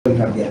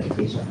filing of the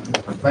application.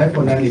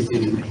 509 is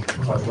in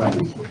part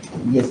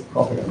 1. Yes,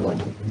 copy that one.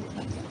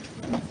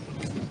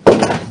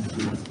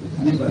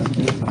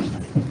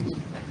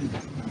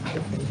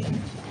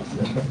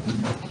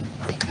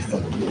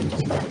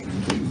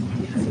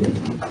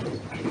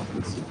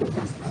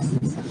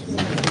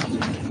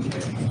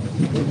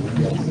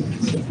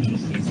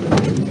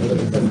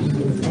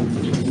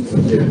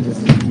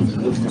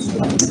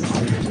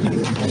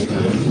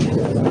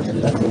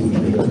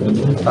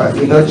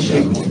 Your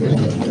Lordship,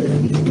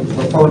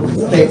 with all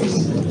respect,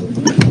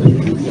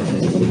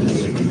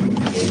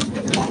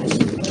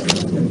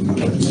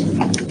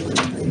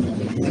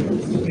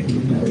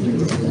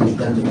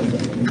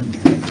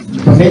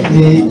 permit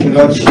me, Your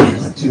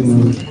Lordship, to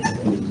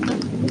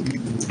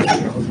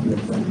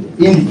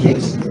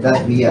indicate that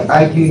we are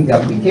arguing the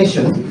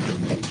application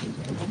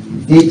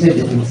dated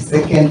the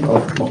 22nd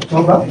of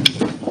October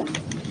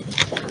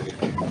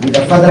with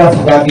a further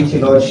affidavit,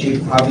 Your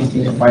Lordship, having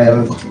been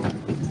filed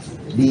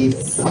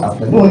this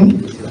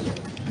afternoon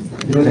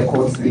through the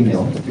court's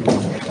email.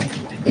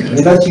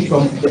 Your Lordship,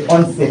 from the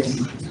onset,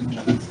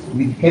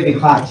 with heavy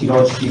heart, Your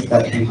Lordship,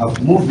 that we have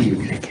moved you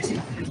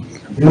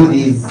through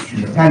these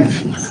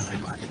mechanisms,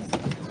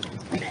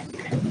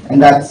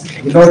 and that,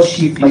 Your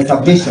Lordship, my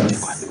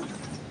submissions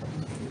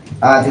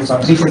are the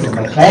submissions of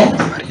my client,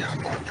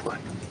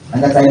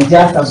 and that I am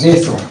just a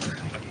vessel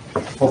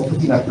for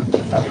putting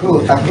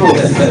across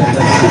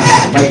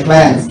my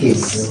client's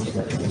case.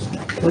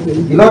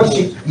 Your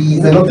Lordship,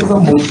 is a notice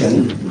of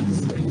motion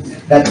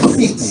that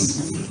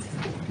seeks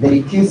the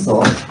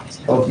recusal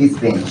of this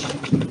bench.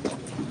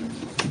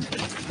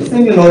 The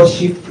same, Your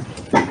Lordship,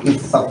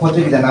 is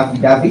supported with an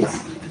affidavit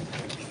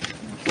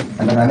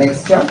and an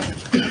annexure.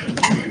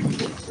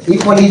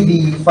 Equally,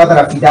 the further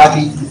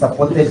affidavit is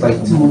supported by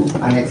 2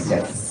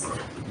 annexures.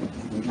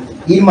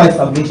 In my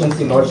submissions,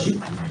 Your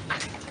Lordship,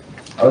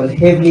 I will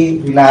heavily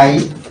rely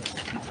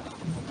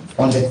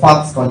on the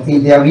facts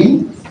contained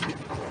therein.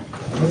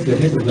 What's the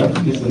date of the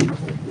application?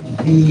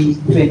 The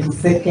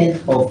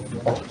 22nd of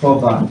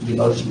October, Your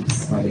Lordship.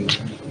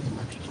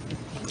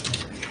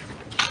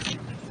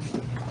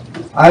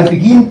 I'll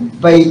begin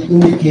by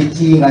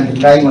indicating and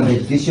relying on the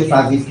Judicial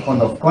Service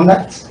Code of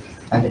Conduct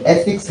and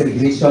Ethics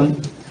Regulation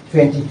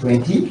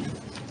 2020,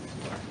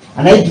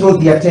 and I draw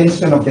the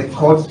attention of the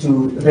court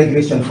to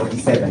Regulation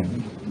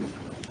 47.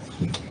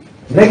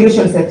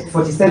 Regulation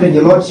 47,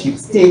 Your Lordship,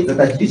 states that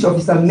a judicial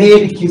officer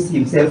may recuse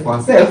himself or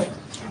herself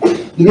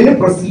in any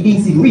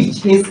proceedings in which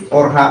his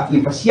or her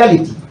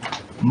impartiality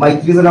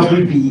might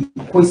reasonably be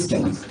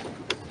questioned,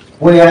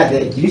 where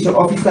the judicial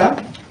officer,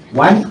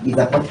 1, is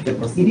a part of the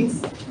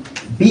proceedings,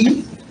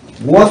 B,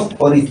 was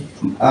or is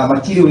a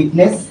material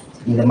witness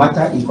in the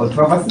matter in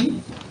controversy,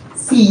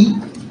 C,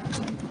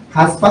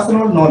 has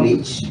personal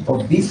knowledge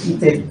of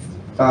disputed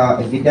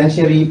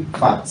evidentiary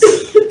facts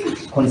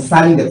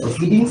concerning the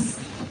proceedings,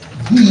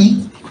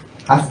 D,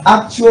 has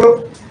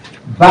actual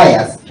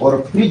bias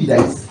or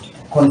prejudice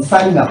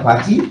concerning a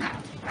party,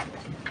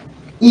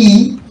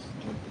 E,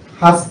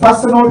 has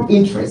personal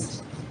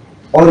interest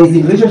or is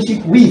in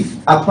relationship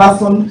with a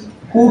person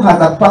who has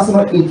a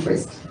personal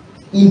interest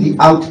in the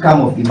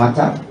outcome of the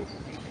matter,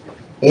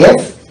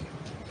 F,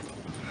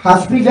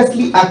 has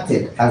previously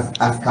acted as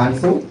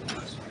counsel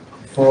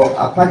for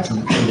a party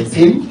in the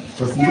same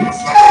proceedings,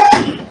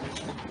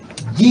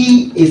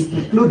 G, is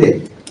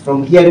precluded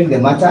from hearing the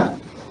matter,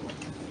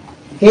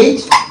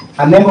 H,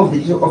 a member of the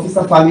judicial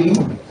officer family,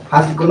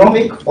 has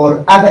economic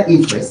or other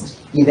interest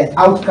in the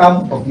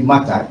outcome of the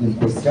matter in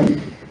question.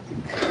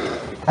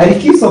 A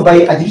recusal by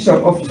a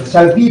judicial officer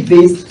shall be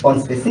based on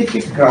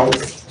specific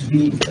grounds to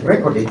be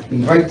recorded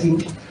in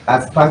writing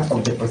as part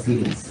of the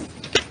proceedings.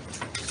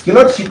 Your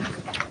Lordship,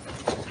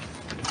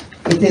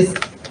 it is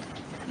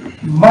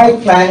my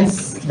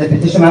client's, the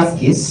petitioner's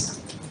case,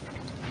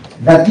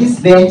 that this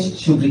bench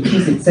should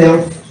recuse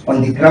itself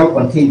on the ground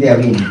contained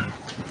therein.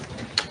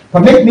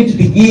 Permit me to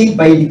begin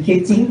by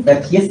indicating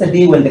that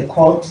yesterday, when the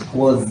court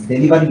was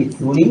delivering its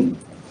ruling,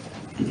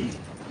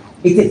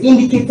 it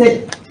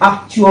indicated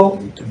actual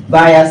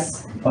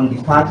bias on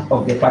the part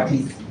of the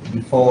parties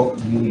before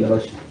you, Your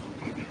Lordship.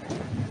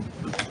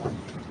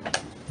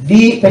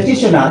 The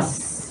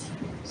petitioners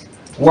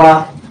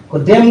were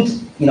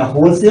condemned in a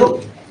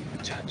wholesale,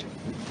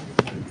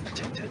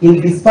 in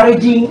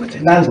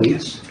disparaging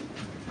language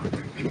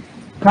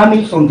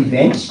coming from the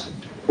bench,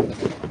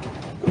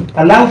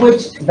 a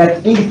language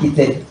that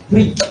indicated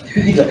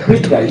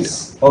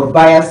prejudice or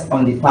bias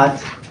on the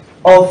part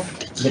of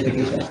the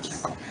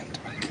petitioners.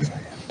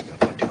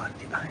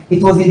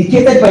 It was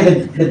indicated by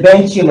the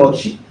bench, Your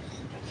Lordship,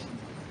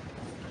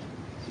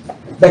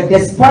 that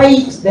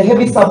despite the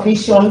heavy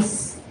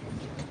submissions,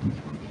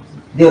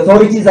 the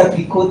authorities that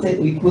we quoted,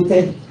 we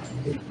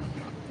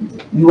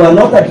were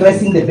not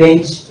addressing the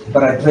bench,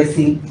 but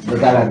addressing the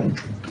gallery.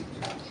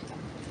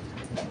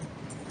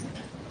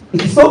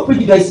 It is so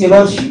prejudiced, Your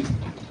Lordship,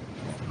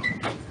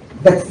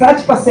 that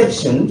such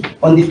perception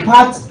on the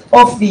part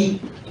of the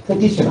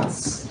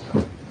petitioners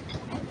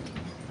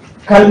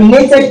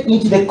culminated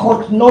into the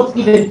court not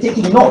even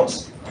taking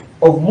note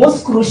of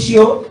most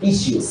crucial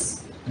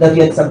issues that we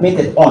had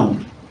submitted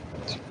on.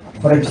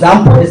 For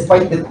example,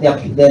 despite the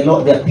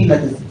appeal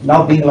that is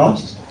now being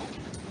launched,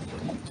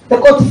 the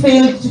court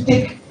failed to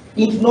take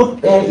into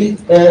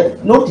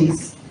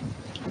notice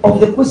of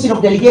the question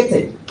of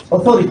delegated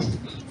authority.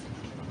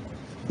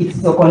 It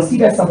is a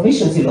considered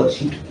submission, Your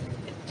Lordship,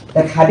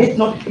 that had it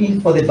not been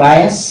for the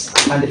bias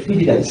and the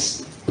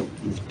prejudice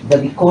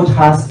that the court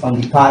has on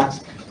the part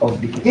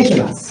of the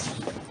petitioners,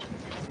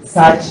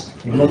 such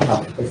would not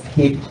have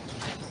escaped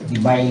the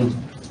mind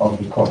of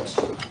the court.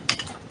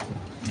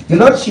 Your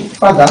Lordship,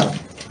 further,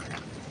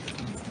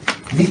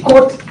 the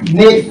court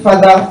made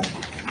further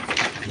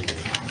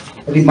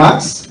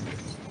remarks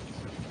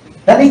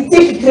that they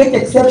take great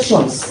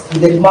exceptions to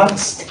the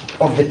remarks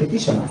of the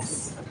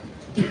petitioners.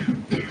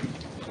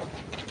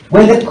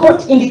 When the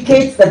court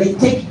indicates that they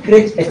take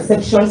great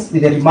exceptions to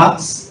the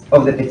remarks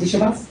of the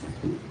petitioners,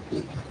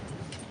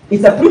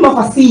 it's a prima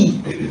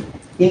facie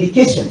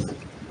indication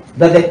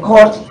that the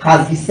court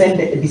has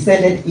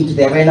descended into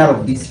the arena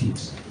of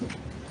dispute,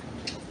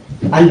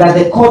 and that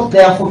the court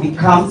therefore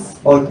becomes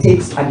or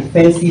takes a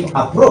defensive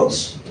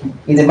approach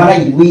in the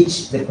manner in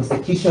which the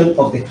prosecution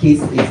of the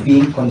case is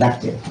being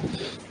conducted.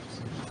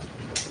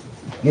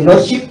 Your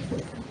Lordship,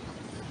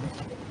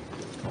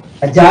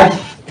 a judge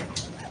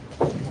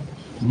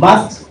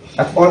must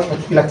at all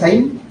particular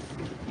time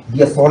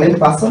be a solemn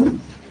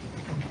person,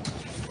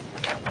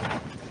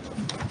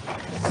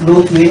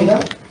 slow to anger,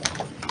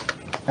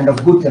 and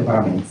of good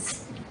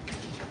temperaments.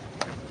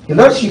 Your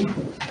Lordship,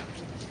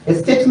 a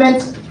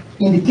statement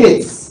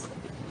indicates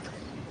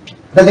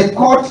that the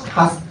court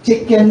has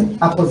taken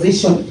a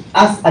position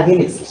as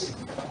against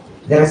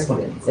the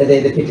respondents,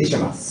 the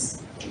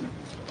petitioners.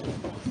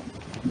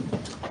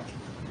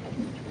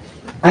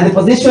 And the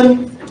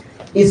position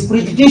is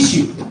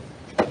prejudicial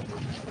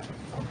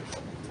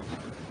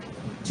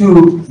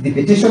to the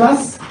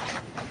petitioners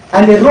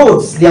and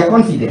erodes their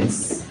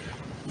confidence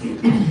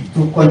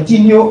to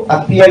continue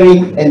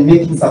appearing and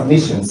making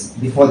submissions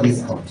before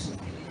this court.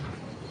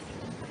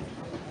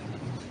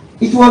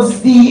 It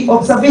was the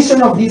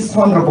observation of this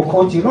honorable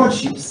court, Your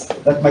Lordships,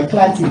 that my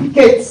client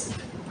indicates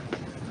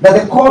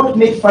that the court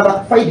made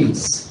further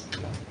findings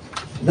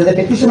that the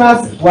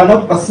petitioners were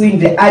not pursuing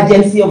the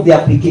urgency of their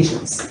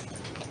applications.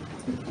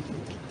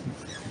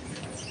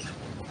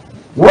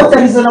 What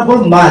a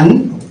reasonable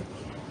man,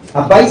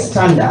 a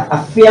bystander,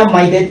 a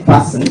fair-minded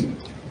person,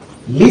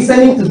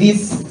 listening to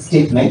these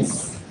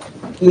statements,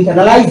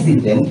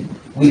 internalizing them,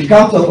 will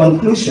come to a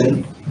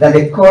conclusion that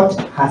the court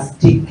has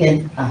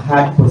taken a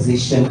hard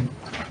position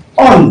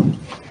on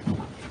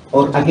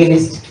or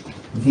against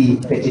the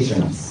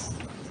petitioners.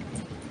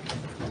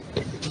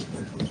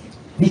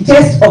 The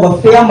test of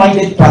a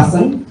fair-minded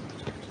person,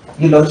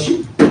 Your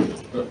Lordship.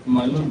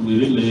 My Lord, we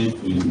really hate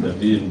to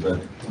intervene,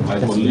 but my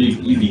colleague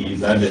Edie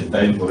is at the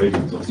time for it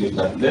to say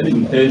that. Let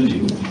him tell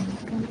you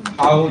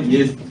how,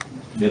 yes,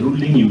 the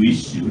ruling you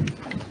issued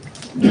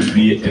would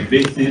be a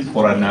basis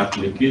for an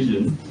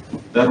application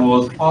that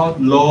was out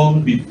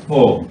long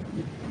before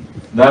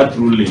that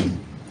ruling.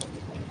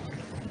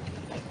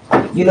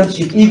 Your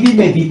Lordship, if he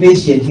may be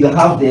patient, he'll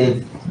have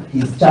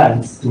his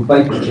chance to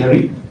bite the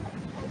cherry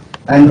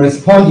and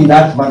respond in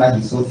that manner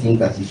he so thinks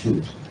that he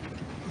should.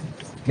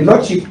 Your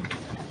Lordship,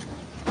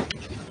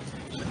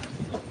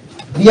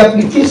 the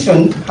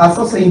application has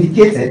also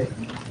indicated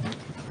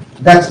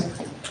that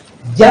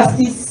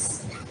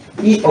Justice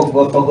E.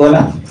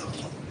 Ogola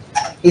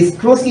is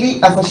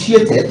closely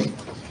associated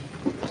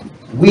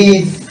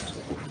with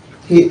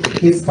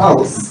his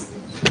spouse,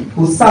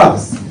 who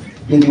serves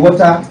in the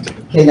Water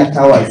Kenya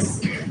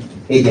Towers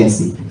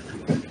Agency.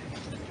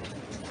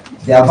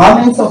 The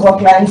averments of our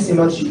clients, Your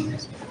Lordship,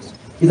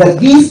 is that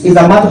this is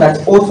a matter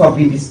that ought to have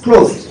been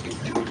disclosed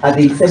at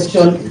the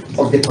inception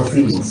of the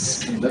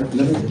proceedings. Let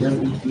me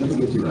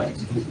get you right.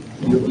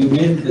 You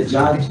mean the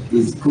judge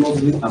is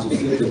closely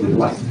associated with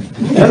what?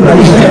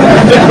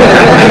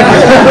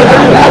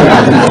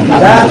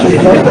 That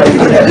is not right.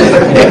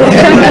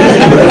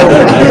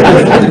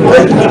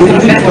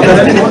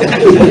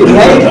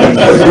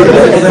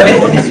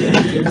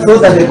 So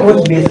that the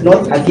court may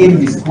not again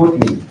misquote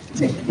me.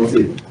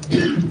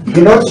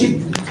 Your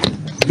Lordship,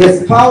 the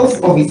spouse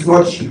of His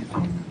Lordship,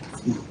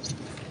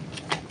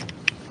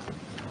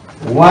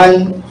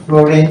 one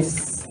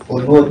Florence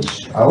Oloj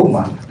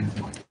Auma.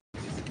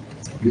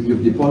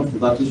 You've defaulted to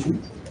that issue?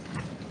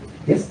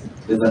 Yes.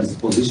 There's a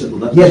disposition to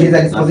that Yes, issue?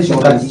 there's a disposition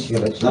of that issue.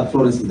 That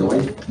Florence is the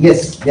wife?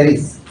 Yes, there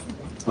is.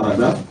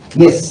 Paragraph?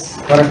 Yes,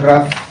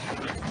 paragraph.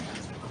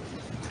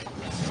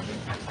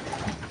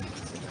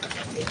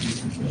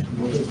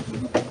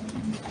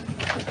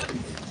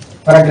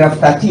 Paragraph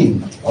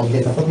 13 of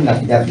the supporting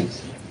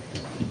affidavit,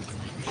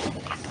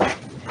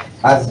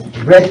 as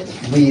read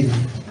with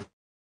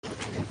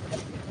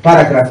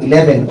paragraph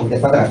 11 of the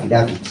further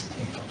affidavit.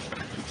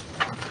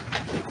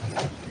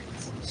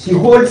 She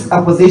holds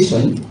a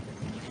position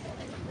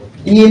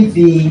in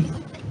the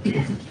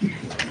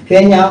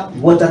Kenya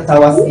Water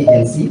Towers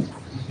Agency,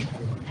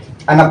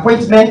 an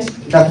appointment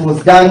that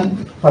was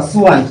done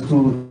pursuant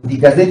to the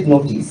Gazette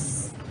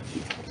notice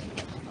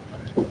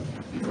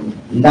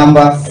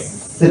number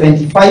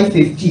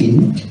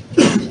 7515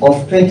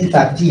 of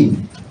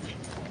 2013,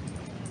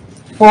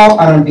 for and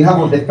on behalf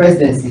of the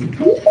presidency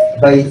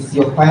by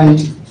Siopan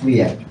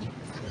Tuya.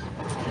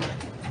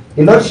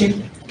 Your Lordship,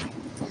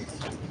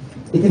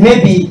 it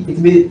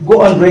may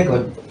go on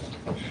record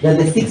that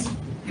the 6th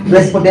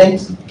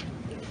respondent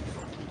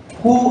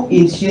who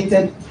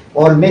initiated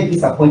or made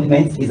this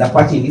appointment is a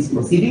party in these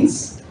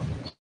proceedings,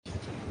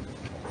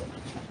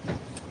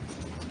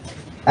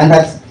 and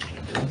that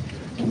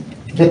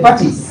the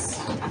parties.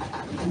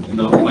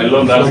 No, my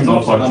Lord, that's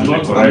not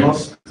factually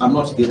correct. I'm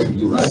not getting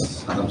you right,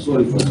 and I'm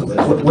sorry for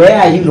that. Where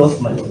are you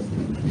lost, my Lord?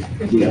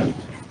 Here.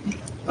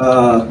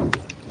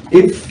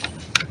 If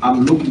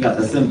I'm looking at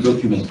the same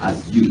document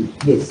as you,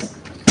 Yes.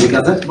 the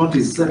Gazette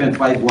Notice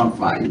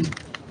 7515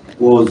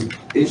 was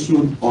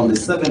issued on the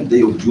 7th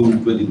day of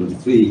June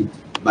 2023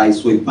 by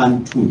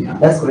Soipan Tunya,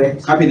 That's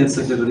correct. Cabinet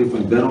Secretary for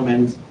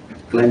Environment,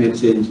 Climate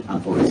Change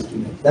and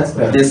Forestry. That's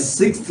correct. The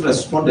 6th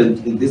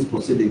respondent in this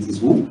proceedings is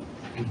who?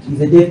 He's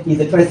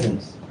the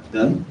president.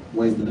 Then,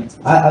 where is the next?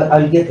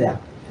 I'll get there.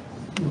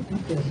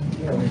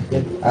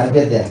 I'll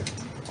get there.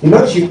 Your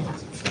Lordship,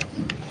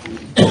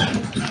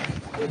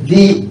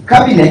 the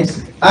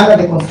cabinet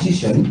under the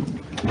Constitution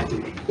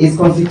is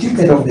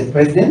constituted of the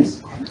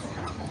president,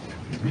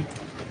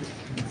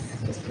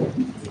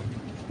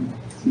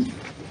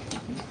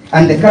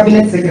 and the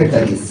cabinet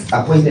secretaries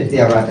appointed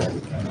thereafter,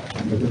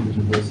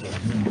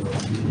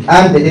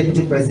 and the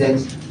deputy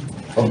president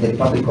of the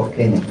Republic of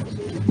Kenya.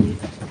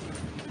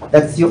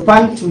 That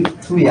Siopan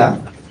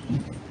Tuya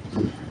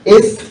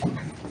is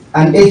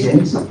an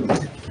agent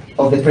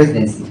of the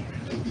presidency.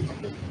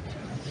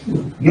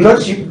 Your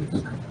Lordship,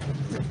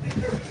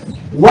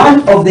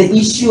 one of the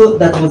issues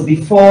that was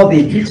before the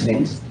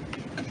impeachment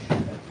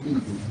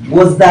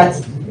was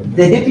that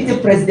the deputy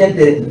president,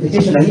 the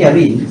petitioner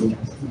herein,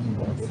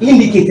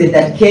 indicated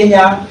that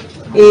Kenya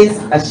is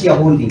a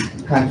shareholding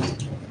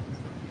country.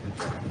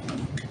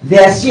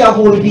 There are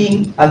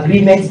shareholding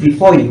agreements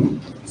before you,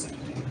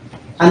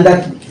 and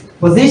that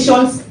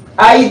positions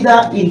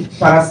either in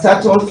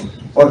parastatals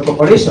or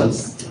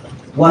corporations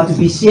were to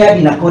be shared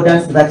in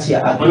accordance with that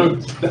share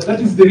agreement. That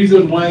is the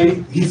reason why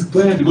his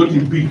client got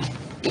impeached.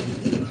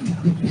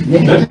 You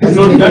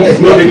will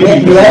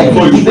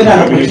be given an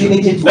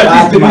opportunity to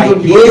ask my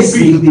case,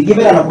 you will be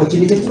given an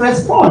opportunity to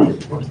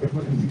respond.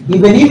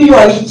 Even if you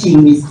are eating,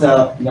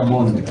 Mr.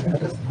 Yamondo,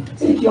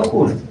 take your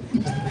call.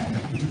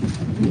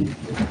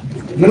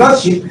 Your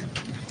Lordship,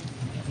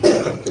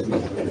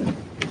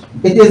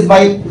 it is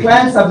my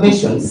client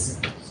submissions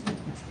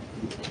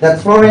that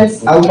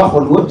Florence Auma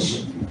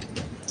Olwoch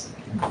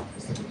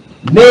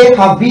may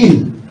have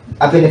been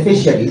a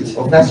beneficiary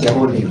of that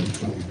shareholding.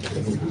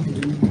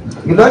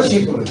 Your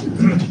Lordship,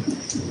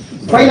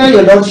 finally,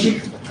 Your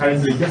Lordship,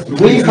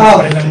 we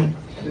have.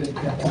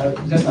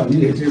 Just a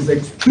minute. It is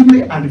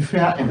extremely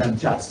unfair and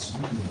unjust,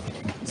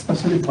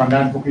 especially for an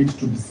advocate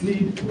to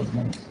mislead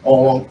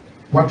or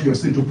what you're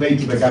saying to play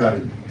to the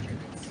gallery.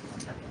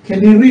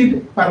 Can you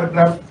read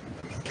paragraph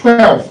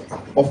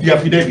 12 of the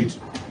affidavit?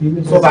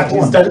 So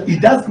that he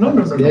does, no.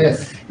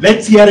 Yes.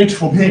 Let's hear it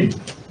from him,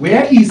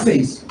 where he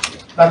says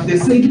that the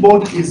said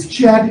board is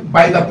chaired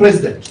by the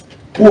president,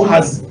 who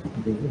has.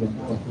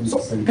 So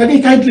can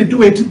you kindly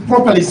do it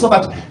properly so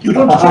that you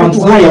don't try to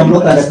hide? I'm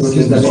not under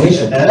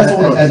consideration.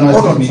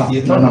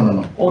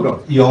 Hold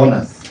on. Your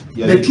Honors,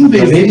 The truth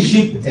is,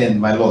 ladyship and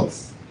my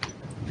lords,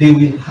 they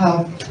will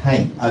have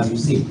time, as you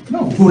say,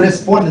 to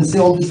respond and say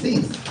all these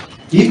things.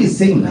 If he's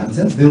saying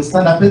nonsense, they'll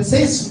stand up and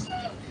say so.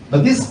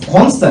 But this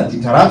constant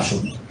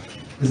interruption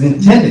is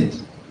intended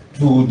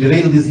to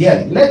derail this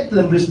hearing. Let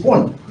them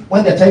respond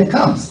when the time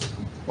comes.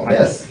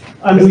 Yes.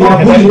 And we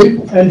have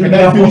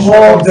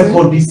all the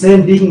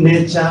condescending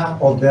nature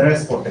of the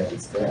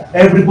respondents.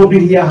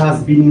 Everybody here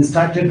has been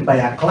instructed by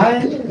a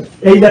client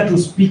either to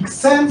speak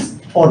sense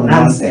or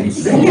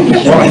nonsense. So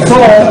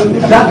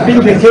that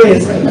being the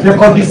case, the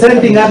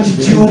condescending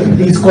attitude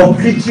is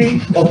completely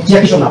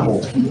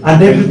objectionable,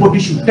 and everybody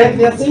should take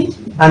their seat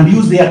and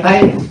use their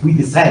time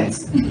with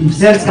sense. If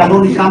sense can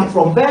only come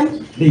from them,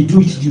 they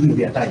do it during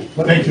their time.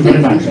 thank you very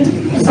much.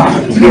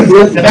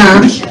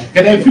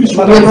 Can I finish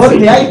what I was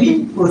saying? May I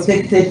be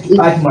protected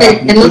at my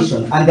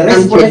application and the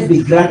respondent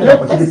be granted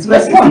opportunity to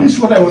Let me respond? finish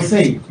what I was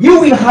saying. You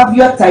will have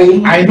your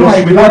time. I know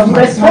I will have to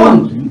my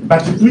respond. time,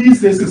 but please,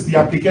 this is the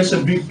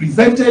application being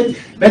presented.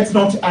 Let's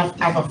not have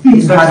other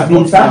things It that has are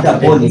been not served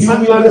served. upon you.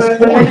 I'm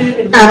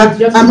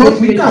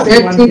not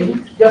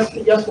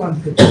accepting. Just one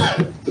thing.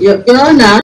 Your Honor,